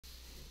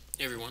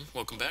Hey everyone,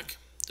 welcome back.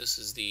 This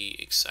is the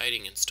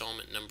exciting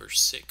installment number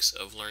 6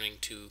 of learning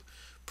to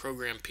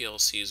program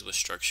PLCs with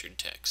structured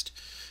text.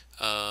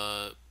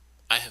 I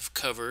have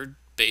covered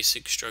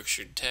basic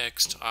structured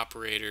text,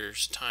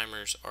 operators,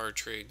 timers,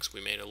 artrigs.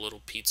 We made a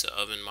little pizza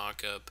oven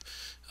mock-up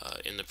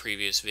in the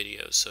previous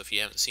videos, so if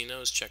you haven't seen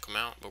those, check them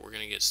out. But we're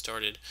going to get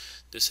started.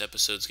 This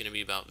episode is going to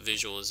be about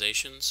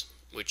visualizations,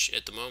 which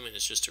at the moment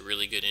is just a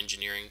really good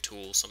engineering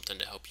tool, something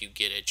to help you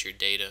get at your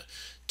data,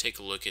 take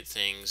a look at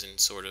things, and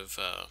sort of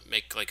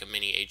make like a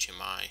mini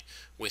HMI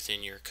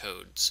within your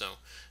code. So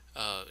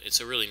it's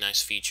a really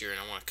nice feature, and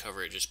I want to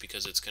cover it just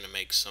because it's going to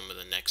make some of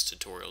the next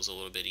tutorials a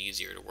little bit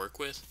easier to work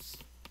with.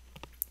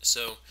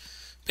 So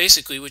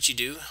basically what you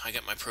do, I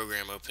got my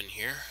program open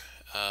here.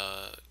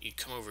 You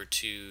come over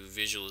to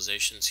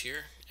visualizations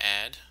here,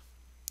 add,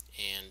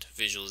 and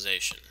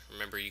visualization.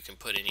 Remember, you can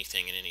put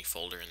anything in any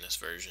folder in this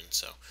version.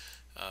 So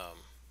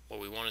what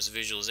we want is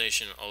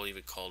visualization. I'll leave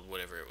it called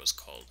whatever it was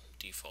called,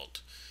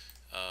 default.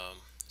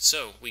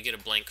 So we get a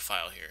blank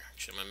file here.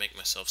 Actually, I'm going to make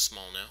myself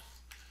small now.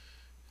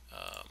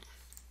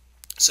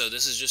 So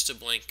this is just a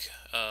blank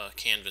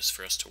canvas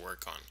for us to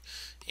work on,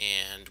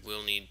 and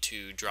we'll need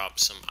to drop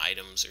some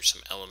items or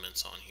some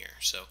elements on here.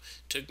 So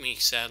it took me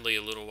sadly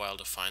a little while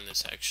to find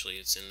this. Actually,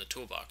 it's in the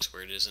toolbox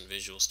where it is in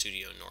Visual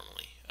Studio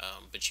normally,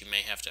 but you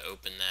may have to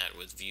open that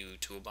with View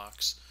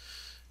Toolbox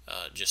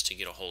just to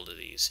get a hold of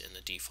these in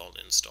the default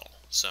install.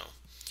 So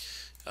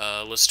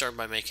let's start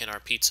by making our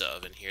pizza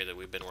oven here that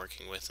we've been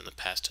working with in the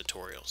past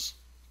tutorials.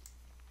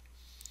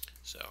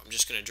 So I'm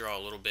just going to draw a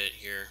little bit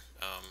here.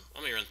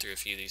 Let me run through a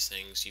few of these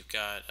things. You've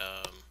got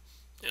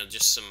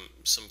just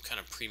some kind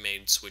of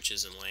pre-made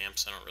switches and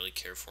lamps. I don't really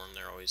care for them.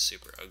 They're always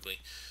super ugly.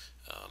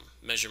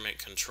 Measurement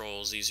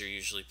controls. These are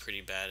usually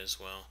pretty bad as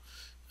well.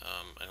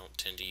 I don't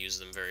tend to use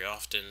them very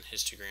often.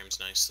 Histogram's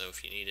nice though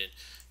if you need it.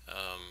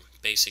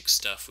 Basic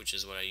stuff, which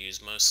is what I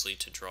use mostly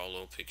to draw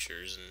little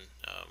pictures and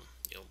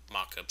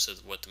mock-ups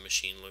of what the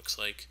machine looks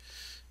like.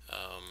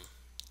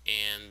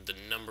 And the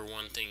number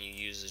one thing you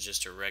use is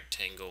just a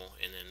rectangle,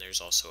 and then there's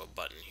also a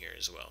button here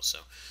as well. So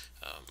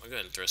I'll go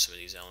ahead and throw some of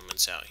these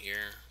elements out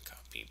here,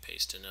 copy,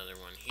 paste another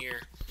one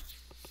here.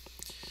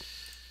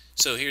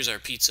 So here's our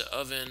pizza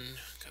oven.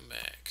 Come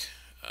back.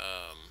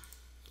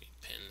 Let me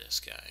pin this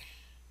guy.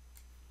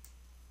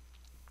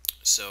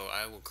 So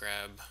I will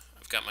grab,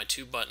 I've got my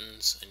two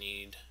buttons. I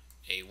need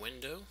a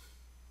window.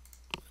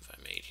 What have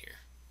I made here?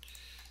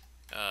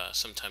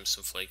 Sometimes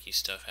some flaky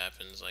stuff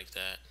happens like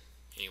that.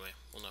 Anyway,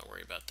 we'll not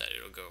worry about that,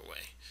 it'll go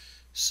away.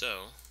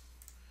 So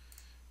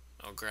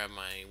I'll grab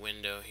my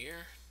window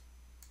here.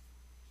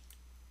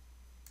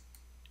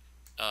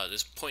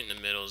 This point in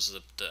the middle is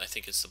I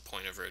think it's the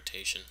point of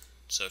rotation.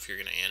 So if you're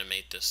going to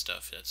animate this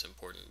stuff, that's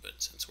important, but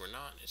since we're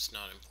not, it's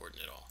not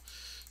important at all.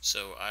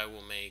 So I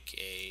will make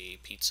a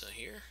pizza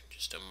here,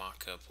 just a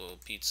mock-up little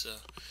pizza.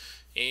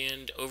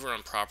 And over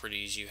on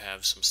properties, you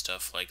have some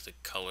stuff like the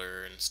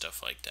color and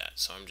stuff like that.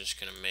 So I'm just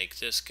going to make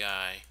this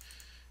guy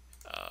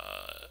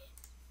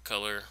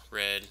color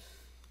red.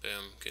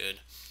 Boom, good.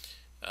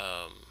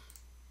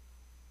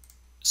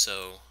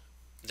 So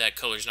that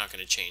color's not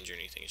going to change or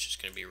anything. It's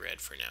just going to be red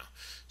for now.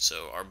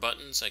 So our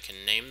buttons, I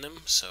can name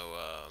them. So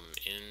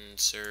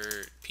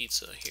insert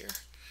pizza here.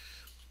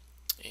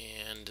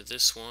 And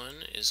this one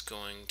is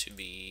going to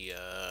be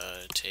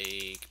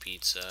take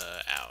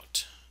pizza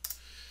out.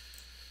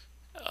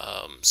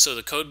 So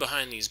the code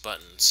behind these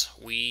buttons,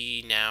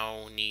 we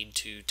now need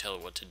to tell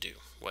it what to do,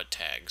 what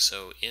tag.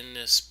 So in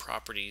this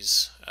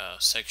properties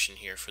section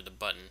here for the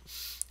button,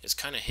 it's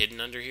kind of hidden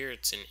under here.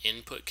 It's an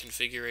input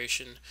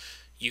configuration.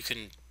 You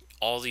can,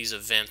 all these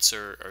events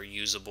are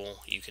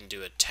usable. You can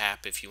do a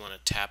tap if you want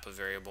to tap a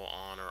variable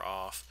on or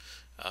off,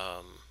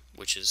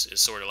 which is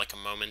sort of like a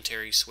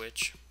momentary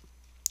switch.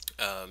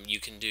 You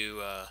can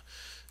do a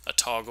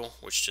toggle,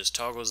 which just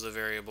toggles the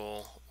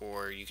variable,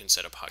 or you can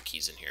set up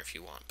hotkeys in here if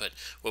you want. But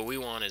what we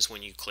want is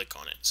when you click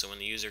on it. So when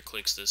the user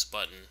clicks this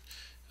button,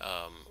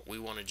 we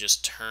want to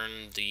just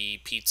turn the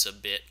pizza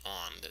bit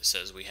on that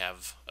says we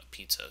have a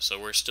pizza.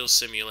 So we're still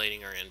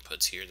simulating our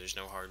inputs here. There's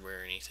no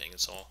hardware or anything.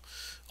 It's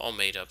all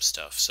made up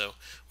stuff. So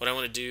what I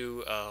want to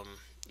do,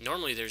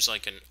 normally there's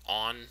like an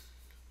on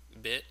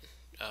bit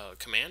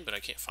command, but I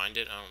can't find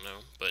it. I don't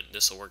know, but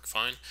this will work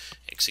fine.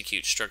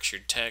 Execute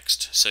structured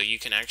text. So you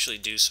can actually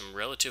do some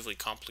relatively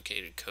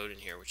complicated code in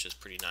here, which is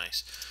pretty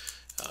nice.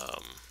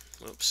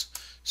 Whoops.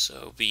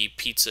 So be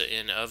pizza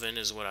in oven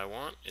is what I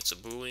want. It's a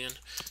boolean,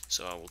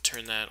 so I will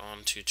turn that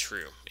on to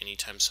true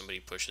anytime somebody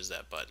pushes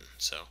that button.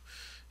 So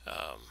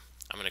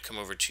I'm going to come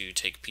over to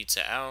take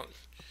pizza out,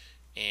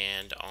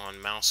 and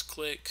on mouse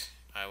click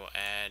I will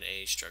add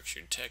a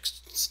structured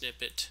text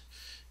snippet,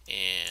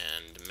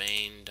 and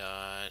main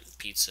dot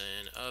pizza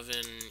in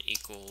oven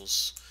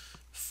equals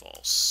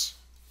false.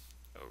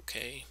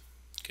 Okay,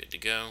 good to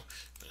go.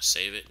 I'm going to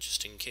save it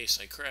just in case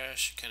I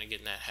crash. Kind of get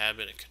in that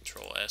habit of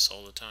Control S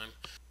all the time.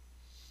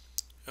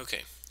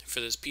 Okay,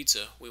 for this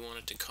pizza, we want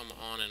it to come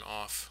on and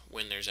off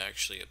when there's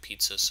actually a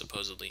pizza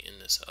supposedly in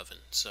this oven.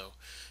 So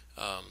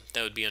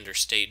That would be under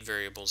state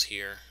variables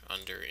here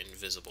under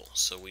invisible.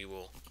 So we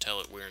will tell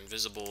it we're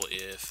invisible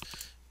if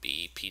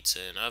be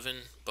pizza in oven,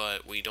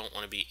 but we don't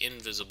want to be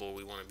invisible,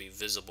 we want to be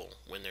visible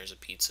when there's a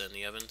pizza in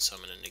the oven. So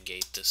I'm going to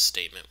negate this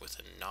statement with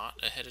a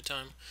not ahead of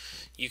time.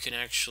 You can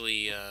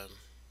actually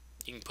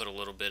you can put a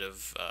little bit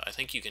of I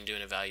think you can do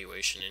an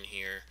evaluation in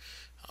here,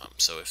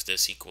 so if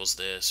this equals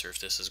this or if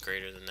this is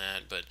greater than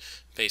that, but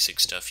basic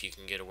stuff you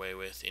can get away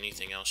with.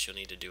 Anything else you'll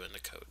need to do in the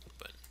code.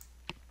 But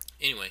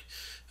anyway,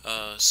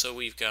 so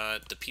we've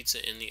got the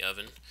pizza in the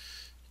oven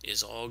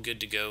is all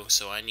good to go.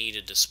 So I need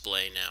a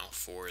display now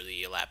for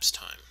the elapsed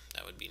time.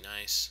 That would be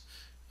nice.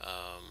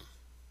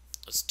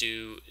 Let's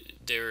do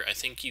there. I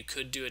think you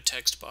could do a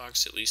text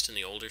box, at least in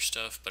the older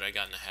stuff, but I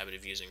got in the habit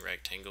of using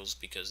rectangles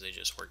because they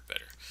just work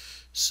better.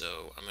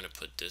 So I'm going to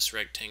put this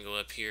rectangle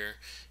up here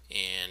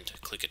and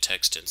click a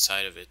text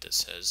inside of it that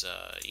says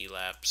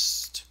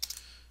elapsed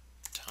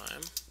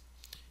time.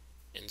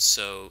 And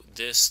so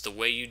this, the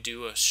way you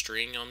do a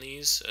string on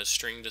these, a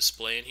string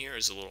display in here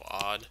is a little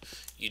odd.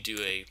 You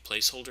do a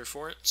placeholder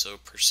for it. So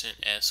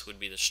 %s would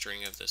be the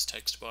string of this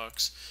text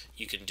box.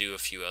 You can do a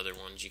few other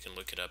ones. You can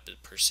look it up.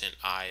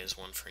 %i is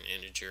one for an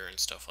integer and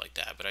stuff like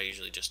that. But I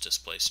usually just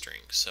display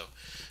strings. So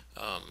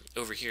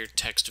over here,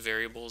 text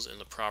variables in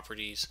the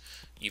properties,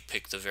 you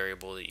pick the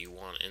variable that you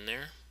want in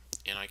there.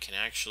 And I can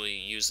actually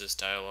use this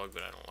dialog,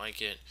 but I don't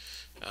like it.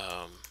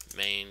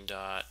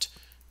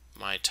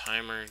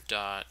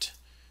 main.mytimer.et.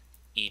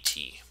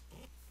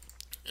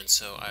 And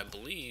so I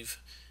believe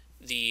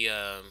the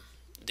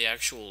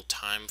actual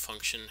time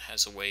function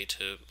has a way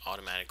to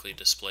automatically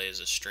display as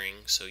a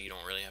string, so you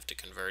don't really have to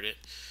convert it.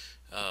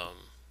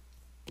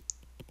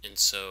 And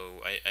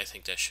so I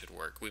think that should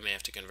work. We may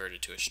have to convert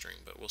it to a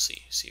string, but we'll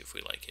see if we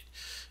like it.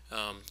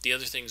 The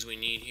other things we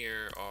need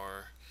here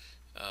are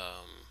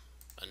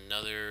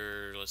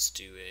let's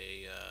do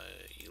a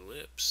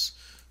ellipse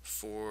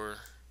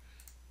for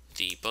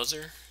the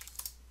buzzer,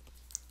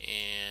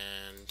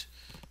 and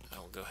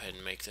I'll go ahead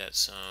and make that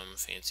some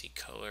fancy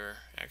color.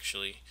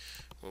 Actually,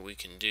 what we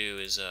can do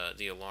is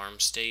the alarm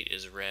state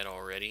is red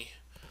already.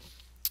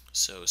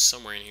 So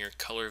somewhere in here,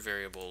 color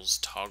variables,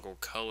 toggle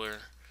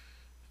color.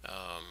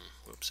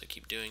 Whoops, I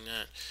keep doing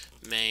that.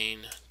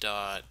 Main.be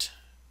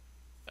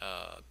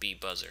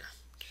buzzer.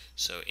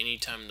 So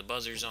anytime the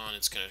buzzer's on,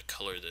 it's going to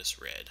color this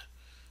red.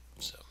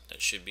 So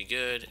that should be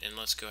good. And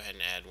let's go ahead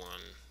and add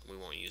one. We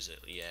won't use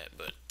it yet,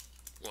 but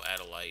we'll add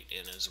a light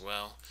in as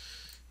well.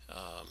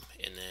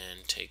 And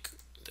then take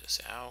this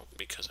out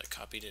because I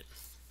copied it.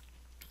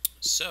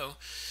 So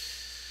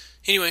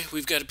anyway,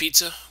 we've got a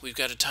pizza, we've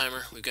got a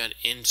timer, we've got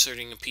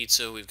inserting a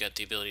pizza, we've got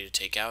the ability to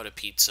take out a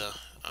pizza.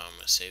 I'm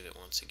going to save it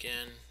once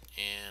again,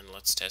 and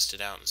let's test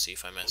it out and see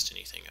if I messed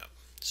anything up.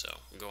 So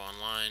go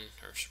online,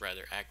 or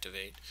rather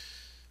activate,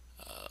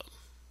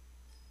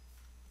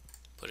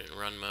 put it in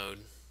run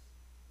mode,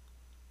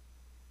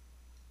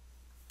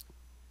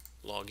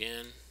 log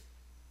in,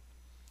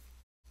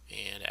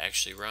 and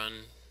actually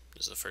run.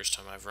 This is the first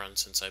time I've run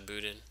since I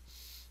booted.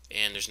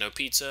 And there's no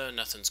pizza,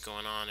 nothing's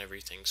going on,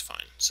 everything's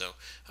fine. So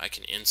I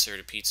can insert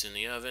a pizza in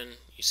the oven.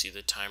 You see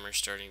the timer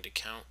starting to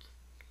count.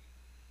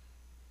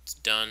 It's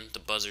done, the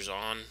buzzer's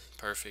on,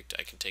 perfect.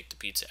 I can take the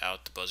pizza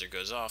out, the buzzer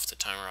goes off, the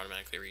timer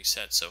automatically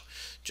resets. So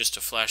just to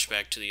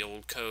flashback to the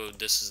old code,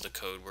 this is the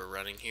code we're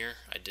running here.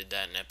 I did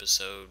that in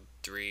episode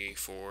 3,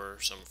 4,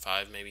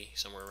 5 maybe,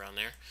 somewhere around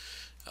there.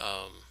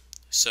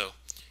 So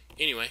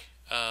anyway,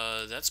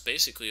 that's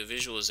basically a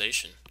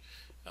visualization.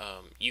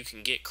 You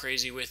can get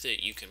crazy with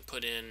it. You can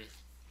put in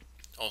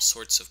all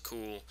sorts of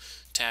cool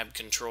tab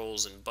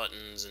controls and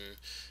buttons and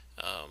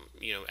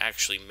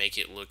actually make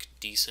it look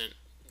decent.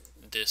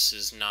 This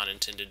is not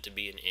intended to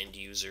be an end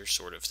user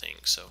sort of thing.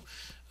 So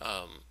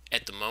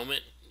at the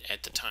moment,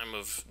 at the time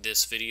of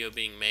this video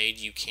being made,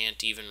 you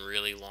can't even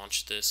really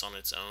launch this on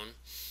its own.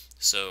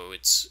 So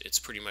it's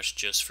pretty much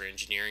just for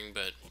engineering,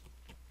 but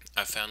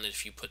I found that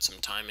if you put some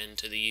time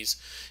into these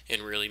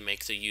and really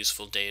make the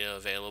useful data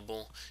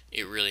available,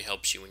 it really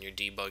helps you when you're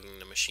debugging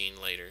the machine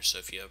later. So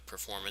if you have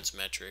performance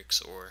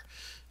metrics or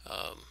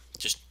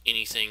just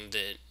anything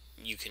that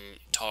you can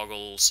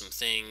toggle some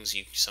things,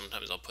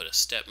 sometimes I'll put a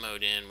step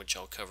mode in, which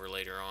I'll cover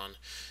later on.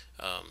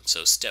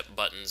 So step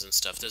buttons and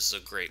stuff, this is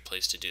a great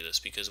place to do this,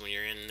 because when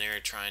you're in there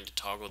trying to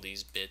toggle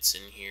these bits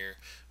in here,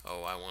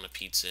 oh, I want a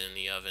pizza in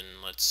the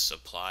oven, let's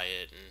apply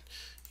it, and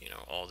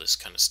all this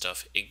kind of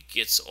stuff. It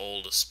gets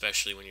old,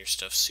 especially when your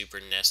stuff's super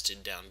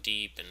nested down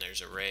deep and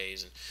there's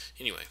arrays. And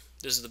anyway,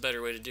 this is the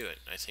better way to do it.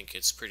 I think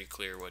it's pretty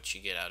clear what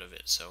you get out of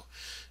it. So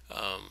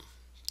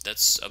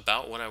that's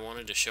about what I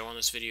wanted to show on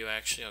this video.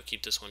 Actually, I'll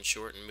keep this one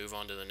short and move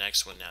on to the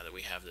next one now that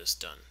we have this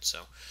done.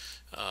 So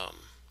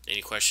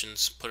any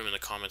questions, put them in the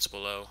comments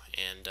below,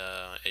 and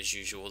as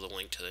usual, the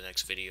link to the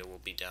next video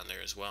will be down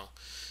there as well.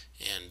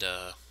 And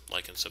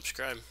like and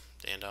subscribe,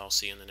 and I'll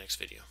see you in the next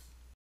video.